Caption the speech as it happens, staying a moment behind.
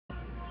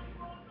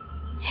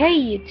Hey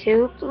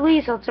YouTube,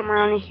 please hold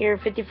around here,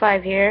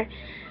 55 here.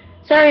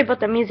 Sorry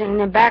about the music in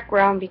the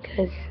background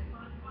because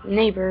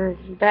neighbor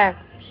back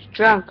is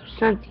drunk or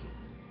something.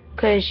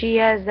 Cause she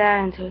has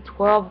that until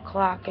 12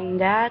 o'clock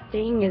and that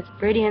thing is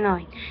pretty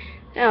annoying.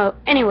 So,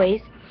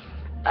 anyways,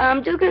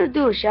 I'm just gonna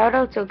do a shout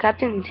out to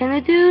Captain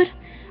Nintendo Dude.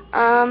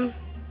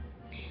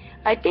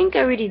 I think I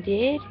already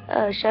did.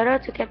 Shout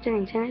out to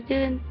Captain Nintendo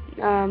Dude.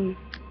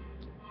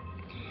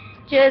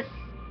 Just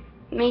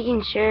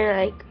making sure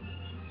like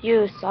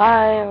you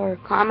saw it or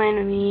comment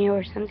on me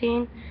or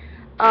something.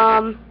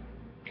 And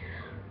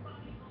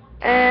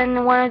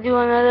I want to do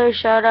another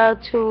shout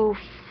out to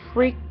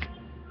Freaky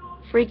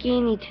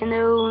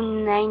Nintendo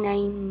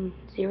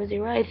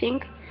 9900, I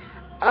think.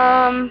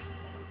 I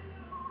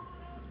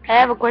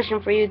have a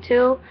question for you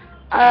too.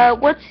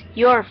 What's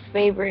your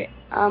favorite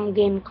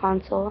game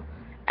console?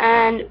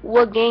 And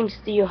what games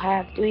do you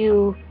have? Do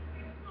you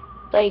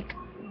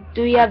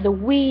have the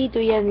Wii?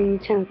 Do you have the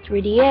Nintendo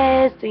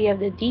 3DS? Do you have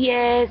the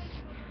DS?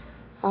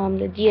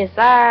 The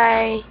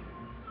DSi?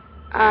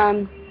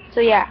 So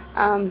yeah,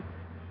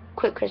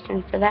 quick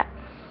question for that.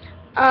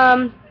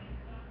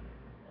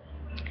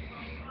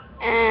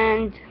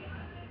 And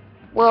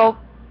well,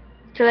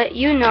 to let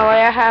you know,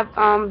 I have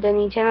the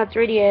Nintendo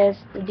 3DS,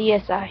 the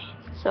DSi.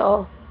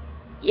 So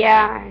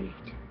yeah, and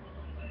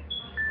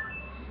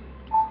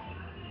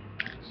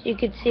so you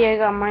can see I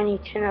got my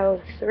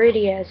Nintendo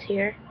 3DS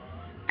here,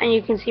 and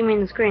you can see me on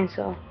the screen.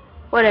 So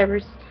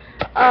whatever's.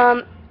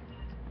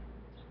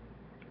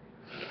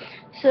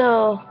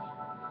 So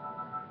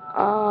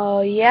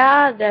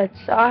yeah,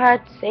 that's all I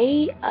had to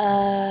say.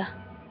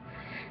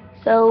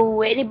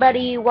 So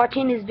anybody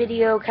watching this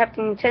video,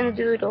 Captain Nintendo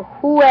Dude or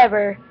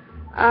whoever,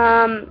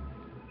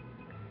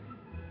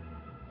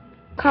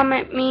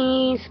 comment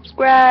me,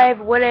 subscribe,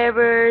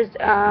 whatever's.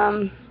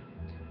 I'm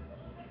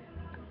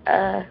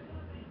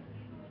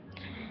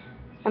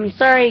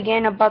sorry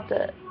again about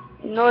the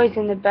noise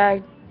in the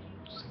back.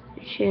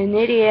 She's an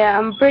idiot.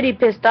 I'm pretty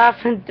pissed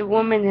off at the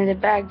woman in the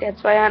back.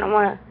 That's why I don't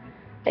want to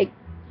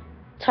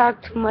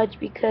talk too much,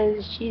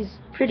 because she's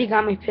pretty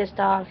got me pissed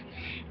off.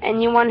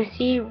 And you want to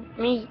see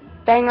me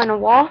bang on a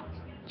wall?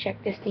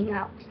 Check this thing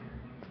out.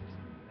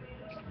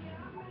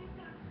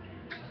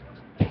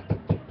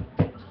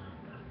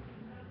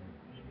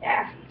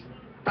 Yeah,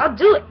 I'll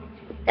do it.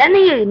 That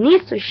nigga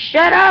needs to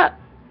shut up.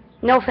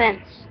 No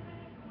offense,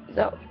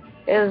 though,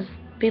 if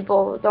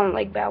people don't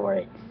like bad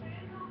words.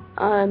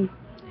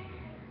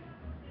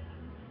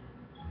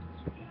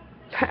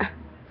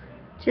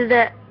 To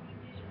that.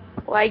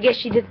 Well, I guess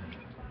she did.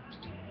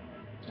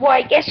 Well,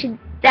 I guess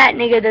that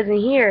nigga doesn't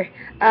hear.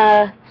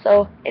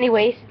 So,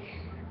 anyways,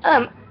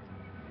 I'm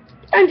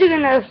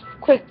doing a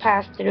quick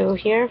pass through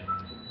here.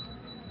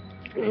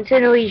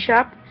 Nintendo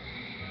eShop.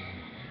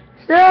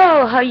 So,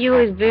 how you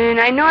guys been?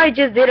 I know I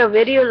just did a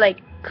video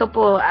like a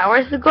couple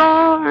hours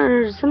ago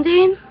or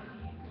something.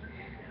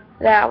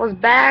 That I was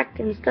back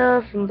and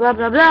stuff and blah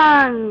blah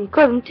blah and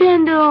Club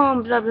Nintendo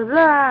and blah blah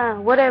blah,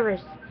 whatever.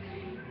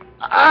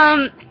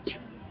 I'm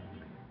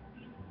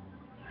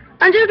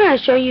just gonna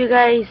show you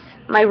guys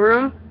my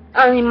room,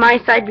 I mean my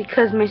side,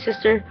 because my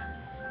sister,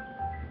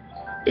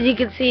 as you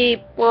can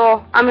see,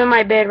 well, I'm in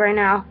my bed right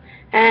now,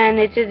 and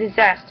it's a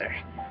disaster.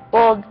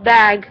 Well, the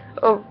bag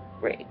over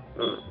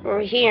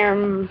here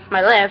on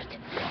my left,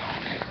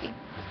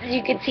 as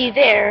you can see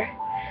there,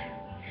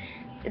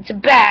 it's a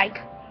bag,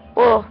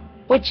 well,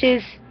 which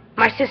is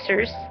my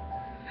sister's.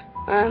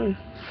 And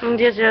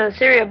there's a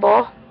cereal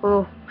bowl,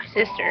 well, my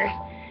sister,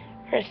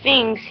 her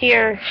things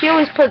here. She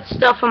always puts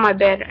stuff on my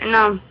bed, and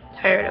I'm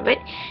tired of it.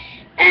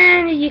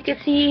 And as you can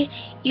see,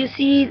 you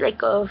see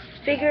like a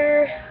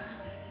figure,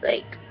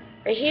 like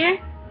right here.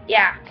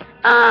 Yeah.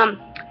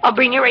 I'll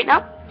bring it right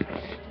now.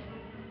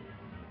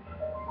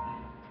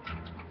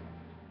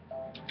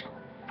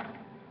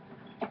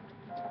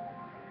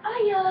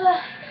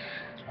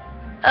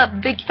 A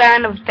big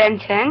fan of Ben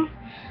 10.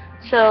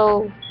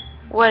 So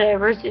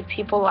whatever's, if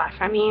people laugh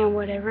at me and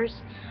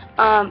whatever's.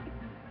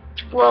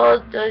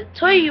 Well, the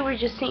toy you were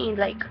just seeing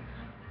like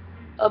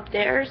up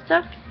there and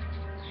stuff.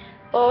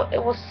 Well,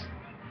 it was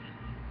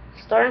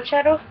Storm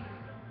Shadow.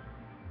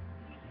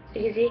 So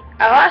you can see,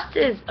 I lost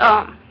his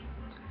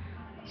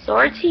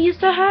swords he used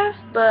to have,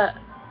 but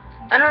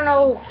I don't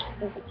know,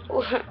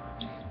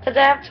 because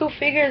I have two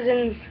figures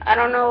and I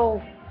don't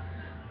know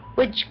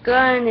which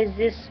gun is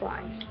this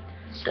one.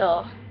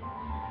 So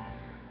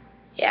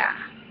yeah,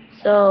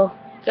 so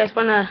you guys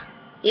wanna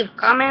leave a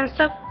comment and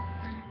stuff?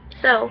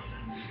 So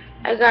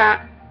I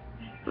got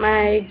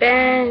my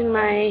Ben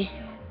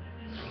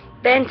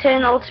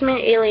 10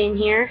 Ultimate Alien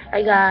here.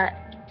 I got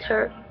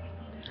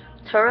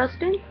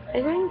Turostin, I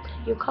think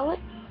you call it.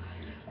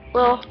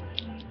 Well,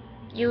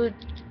 you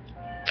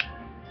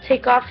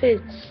take off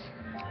its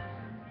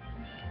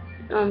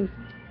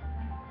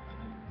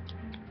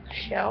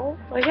shell,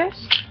 I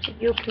guess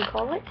you can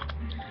call it.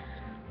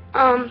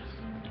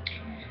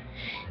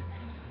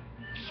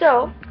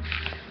 So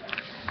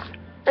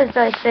as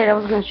I said, I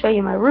was gonna show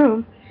you my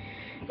room.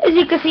 As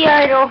you can see,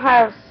 I don't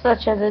have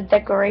such as a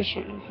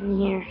decoration in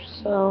here,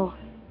 so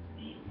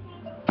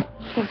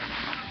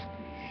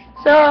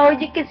So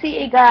you can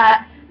see I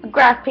got a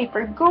graph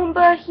paper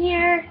Goomba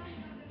here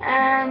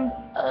and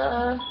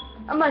a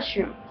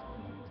mushroom.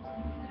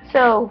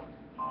 So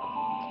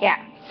yeah,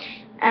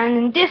 and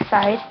on this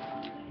side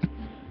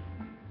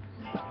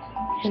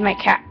is my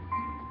cat,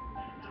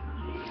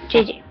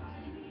 JJ.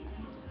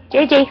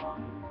 JJ.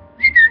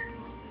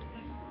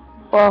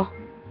 Well,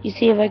 you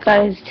see if I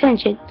got his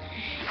attention.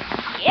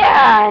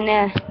 Yeah,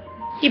 and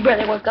he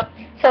barely woke up.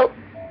 So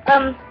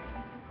I'm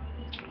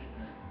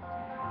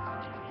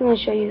gonna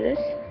show you this.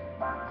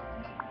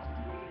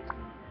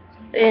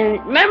 And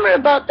remember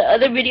about the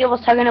other video I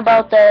was talking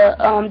about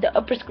the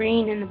upper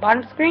screen and the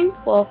bottom screen?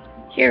 Well,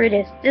 here it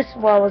is. This is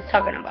what I was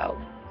talking about.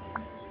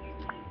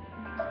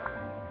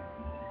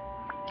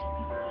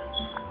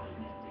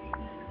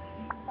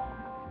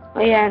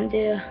 Oh yeah, and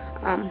the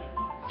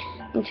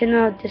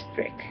Nintendo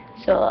District.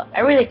 So I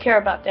really care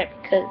about that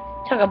because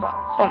talk about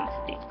homeless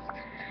things.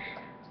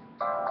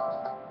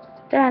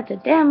 The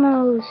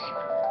demos.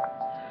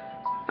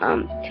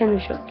 Nintendo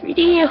Show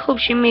 3D. I hope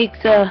she makes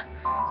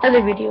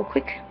another video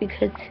quick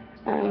because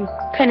I'm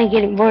kind of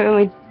getting bored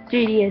with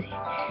 3DS.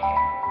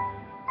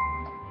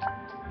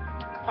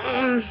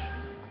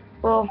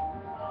 Well,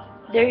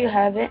 there you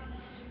have it.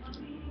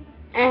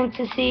 And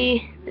to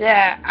see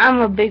that I'm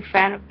a big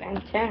fan of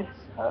Ben 10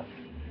 stuff.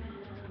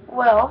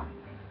 Well,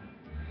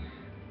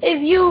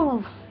 if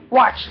you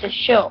watch the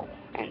show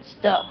and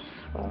stuff,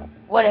 or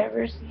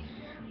whatever's,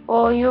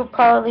 well, you'll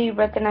probably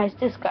recognize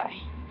this guy,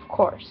 of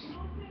course.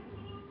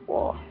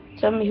 Well,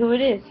 tell me who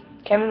it is.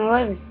 Kevin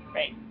 11,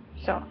 right?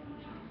 So,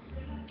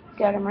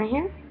 got him right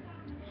here.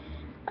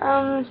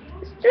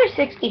 It's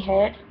 360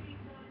 head.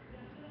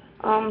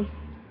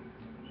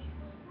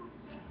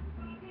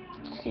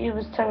 See, I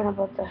was talking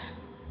about the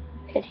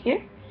head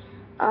here.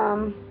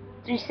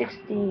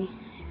 360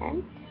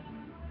 head.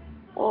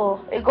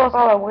 Well, it goes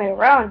all the way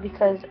around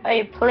because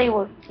I play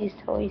with these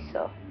toys,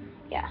 so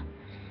yeah.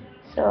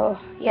 So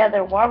yeah,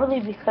 they're wobbly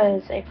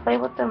because I play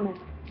with them and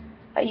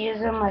I use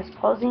them as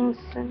posing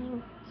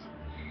things.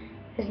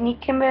 His knee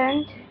can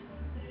bend.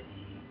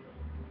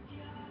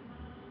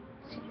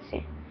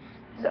 See,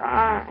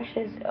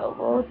 his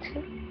elbow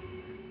too.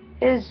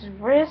 His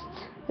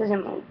wrist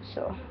doesn't move,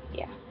 so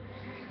yeah.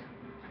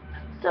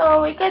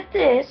 So I got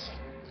this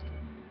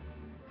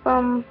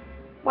from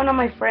one of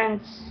my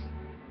friends'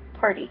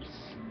 parties.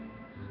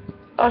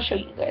 I'll show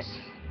you guys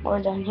more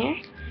down here.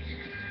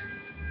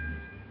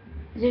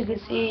 As you can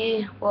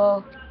see,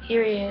 well,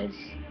 here he is.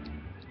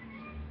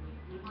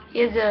 He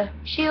has a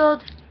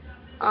shield.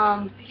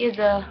 He has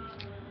a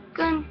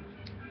gun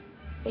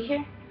right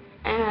here,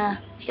 and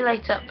he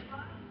lights up.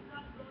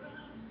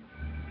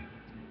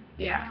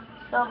 Yeah.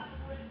 So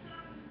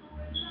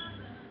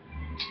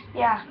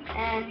yeah,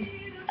 and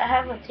I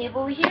have a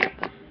table here.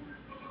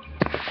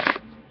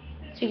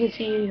 So you can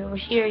see over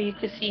here, you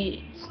can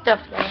see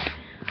stuff there.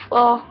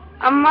 Well,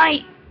 I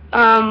might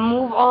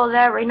move all of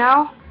that right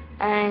now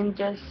and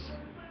just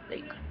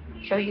like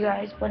show you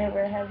guys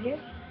whatever I have here.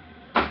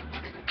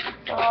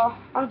 So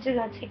I'm just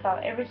gonna take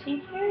out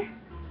everything here.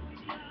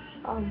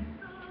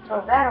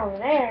 Throw that over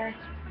there.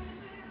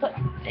 Put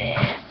this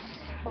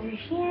over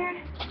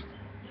here.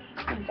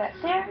 Leave that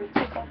there.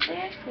 Take out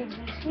this. Leave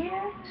this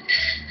here.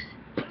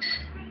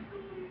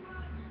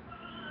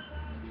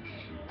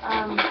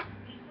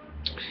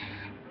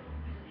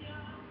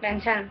 Ben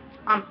 10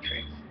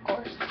 tricks, of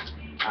course.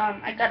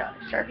 I got a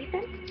Sharpie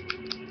pen.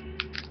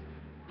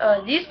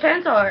 These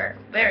pens are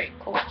very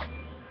cool.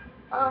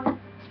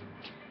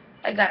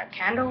 I got a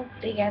candle,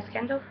 big ass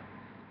candle.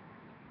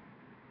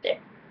 There.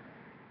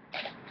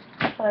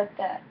 Put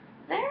that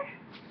there.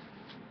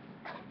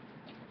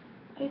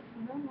 I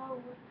don't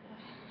know what the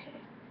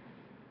heck.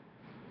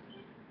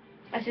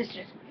 My sister's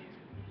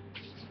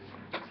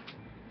here.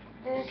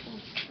 This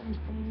is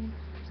something.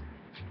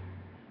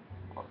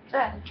 Oh,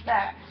 that is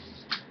that.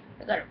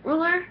 I got a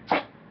ruler.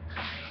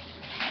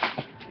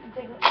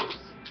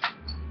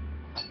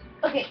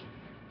 Okay,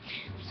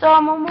 so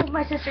I'm gonna move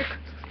my sister's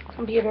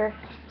computer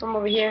from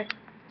over here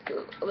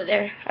to over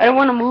there. I don't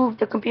want to move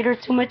the computer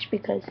too much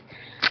because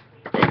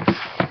it's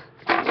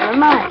not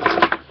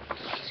mine.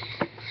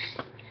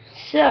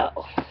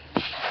 So,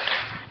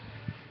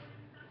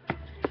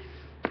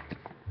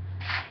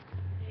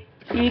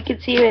 you can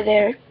see right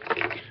there,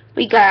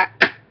 we got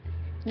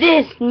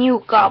this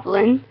new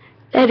goblin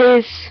that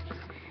is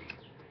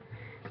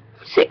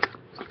sick,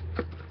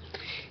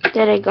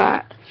 that I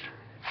got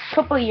a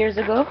couple years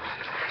ago.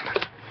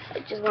 I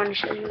just want to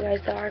show you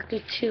guys the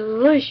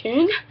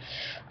articulation.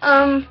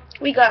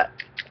 We got,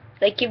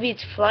 like, if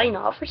it's flying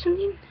off or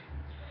something,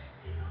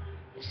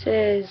 it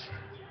says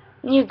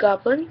new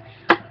goblin.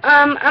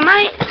 I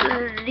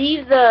might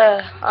leave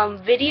the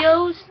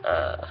videos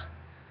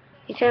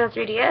Nintendo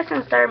 3DS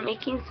and start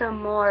making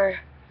some more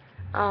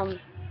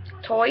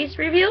toys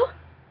review.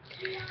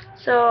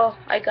 So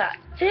I got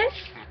this.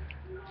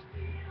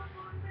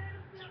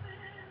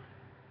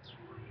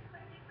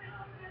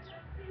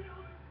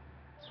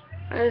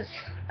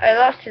 I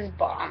lost his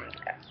bomb.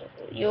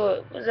 It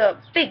was a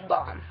big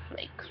bomb,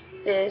 like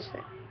this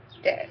and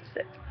this.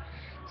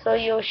 So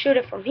you'll shoot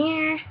it from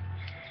here.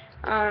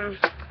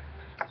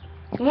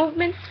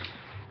 Movement.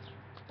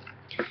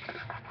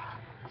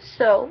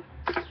 So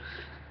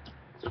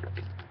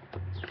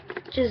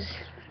just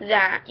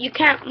that. You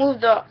can't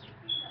move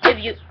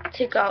if you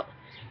take out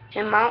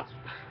him out.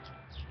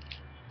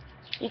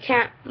 You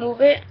can't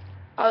move it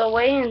all the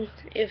way, and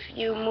if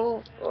you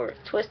move or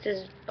twist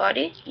his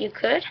body, you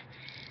could.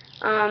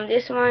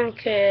 This one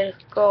could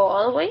go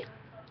all the way.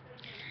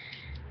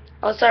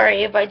 Oh,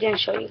 sorry if I didn't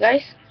show you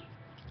guys.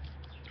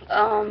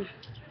 All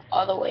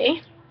the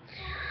way.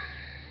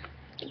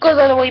 It goes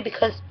all the way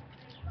because,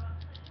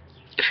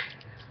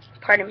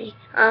 pardon me.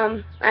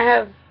 I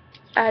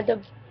had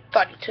the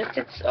body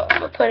twisted, so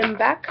I'm gonna put him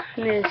back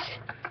in his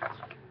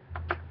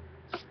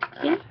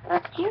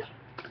here.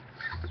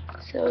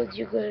 So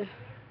you go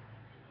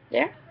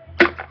there.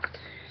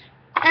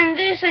 And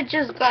this I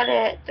just got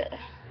it at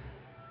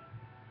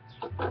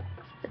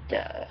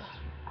the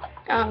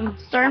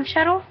Storm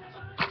Shadow.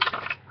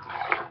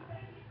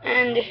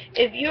 And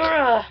if you're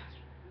a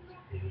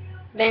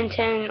Ben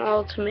 10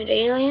 Ultimate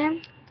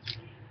Alien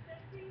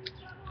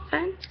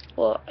fan,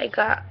 well, I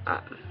got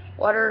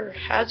water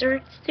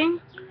hazard thing,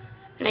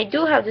 and I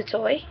do have the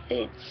toy.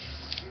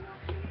 It's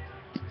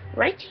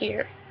right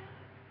here.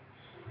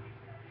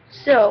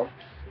 So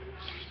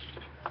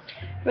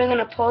we're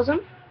gonna pose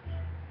him.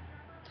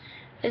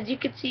 As you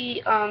can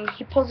see,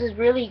 he poses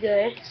really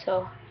good.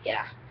 So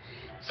yeah.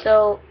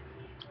 So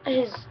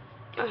his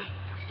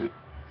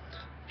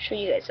show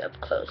you guys up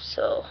close.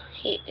 So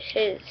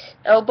his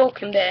elbow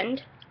can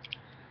bend.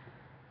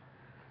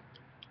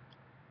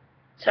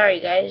 Sorry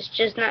guys,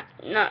 just not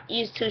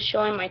used to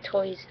showing my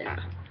toys and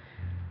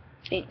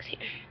things here.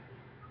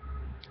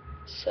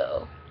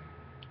 So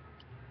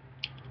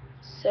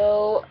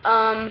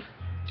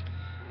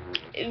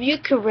if you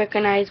could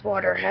recognize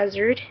water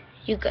hazard,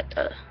 you got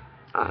the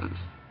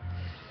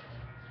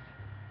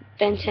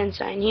Ben 10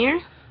 sign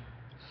here,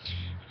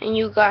 and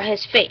you got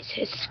his face.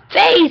 His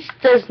face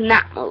does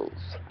not move.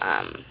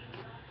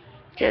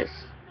 Just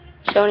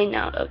showing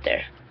out up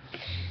there.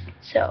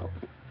 So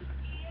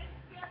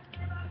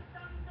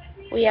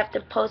we have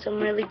to pose him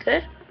really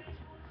good.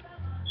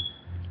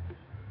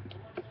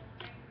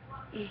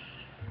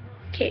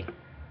 Okay.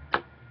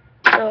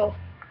 So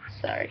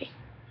sorry.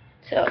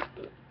 So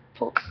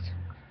post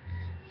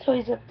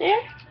toys up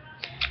there.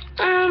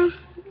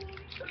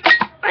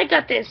 I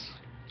got this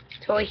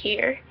toy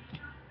here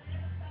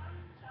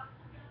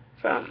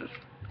from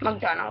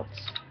McDonald's.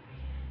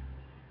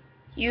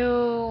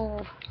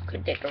 You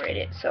could decorate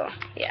it, so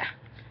yeah.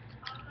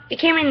 It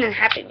came in a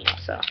Happy Meal,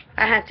 so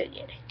I had to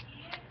get it.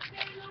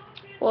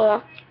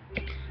 Well,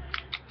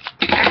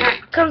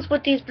 it comes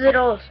with these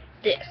little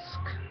discs.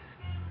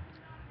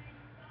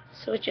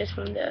 Switches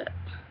from the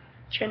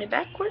turn it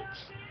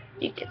backwards.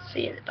 You can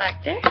see it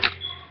back there.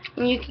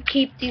 And you can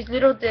keep these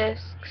little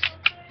discs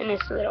in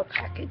this little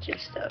package and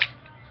stuff.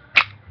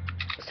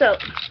 So,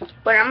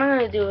 what I'm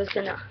gonna do is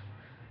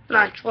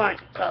launch one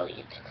probably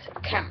into the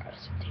camera or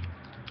something.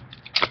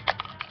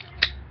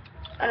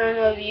 I don't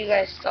know if you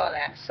guys saw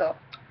that, so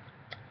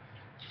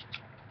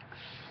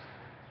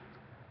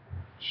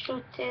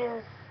shoot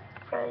this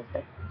probably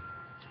good.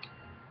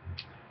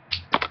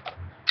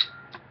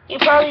 You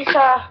probably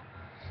saw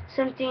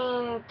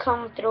something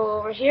come through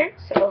over here,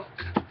 so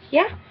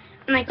yeah.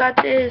 And I got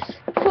this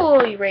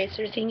cool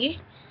eraser thingy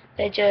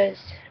that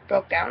just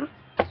broke down.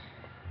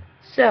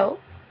 So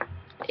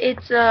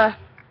it's sorry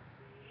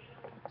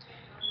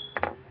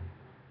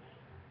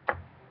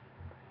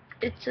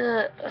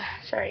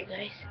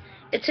guys,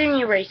 it's an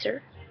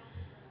eraser.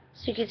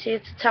 So you can see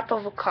it's the top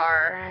of a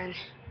car, and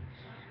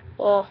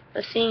well,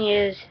 the thing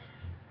is,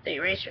 the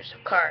eraser's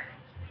a car.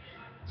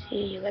 See,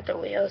 you got the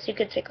wheels. You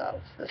could take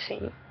off the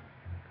thing.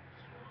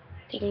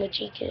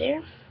 Thingamajig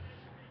there.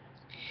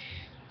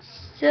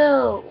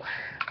 So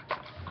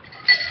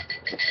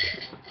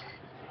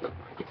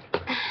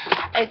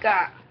I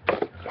got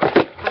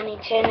my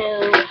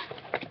Nintendo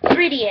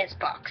 3DS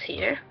box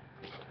here.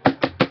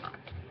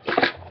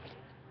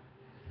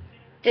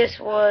 This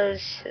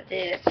was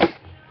this, and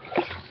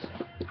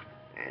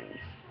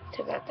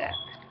took out that.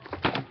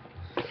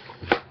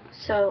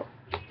 So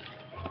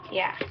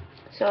yeah.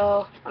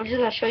 So I'm just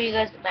gonna show you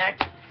guys the back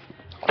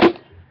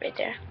right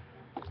there.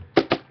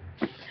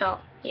 So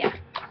yeah.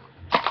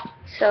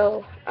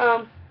 So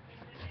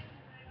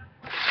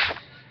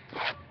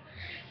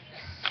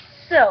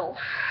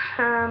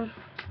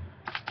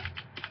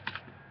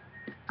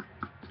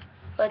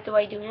what do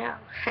I do now?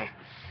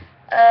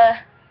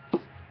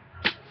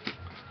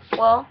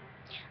 Well,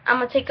 I'm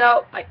gonna take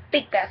out my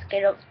big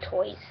basket of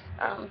toys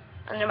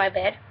under my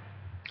bed.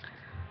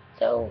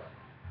 So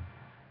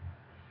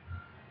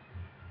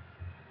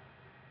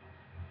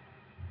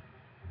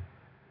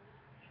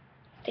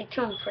stay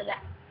tuned for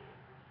that.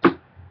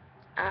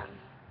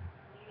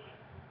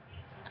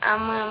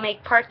 I'm gonna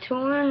make part 2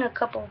 in a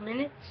couple of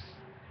minutes,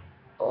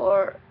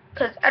 or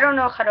cause I don't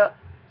know how to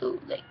do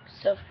like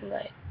stuff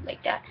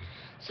like that.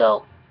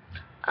 So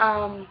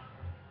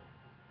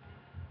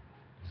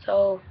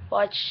so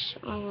watch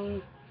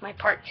my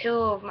part 2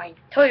 of my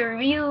toy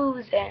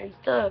reviews and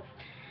stuff.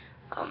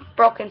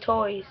 Broken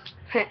toys.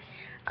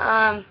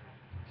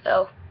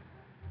 So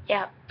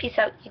yeah, peace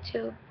out,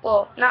 YouTube.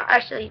 Well, not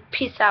actually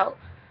peace out.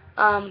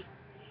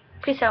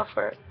 Peace out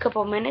for a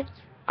couple minutes.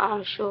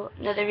 I'll show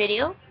another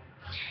video.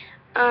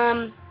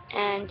 And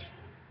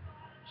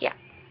yeah,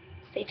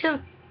 stay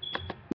tuned.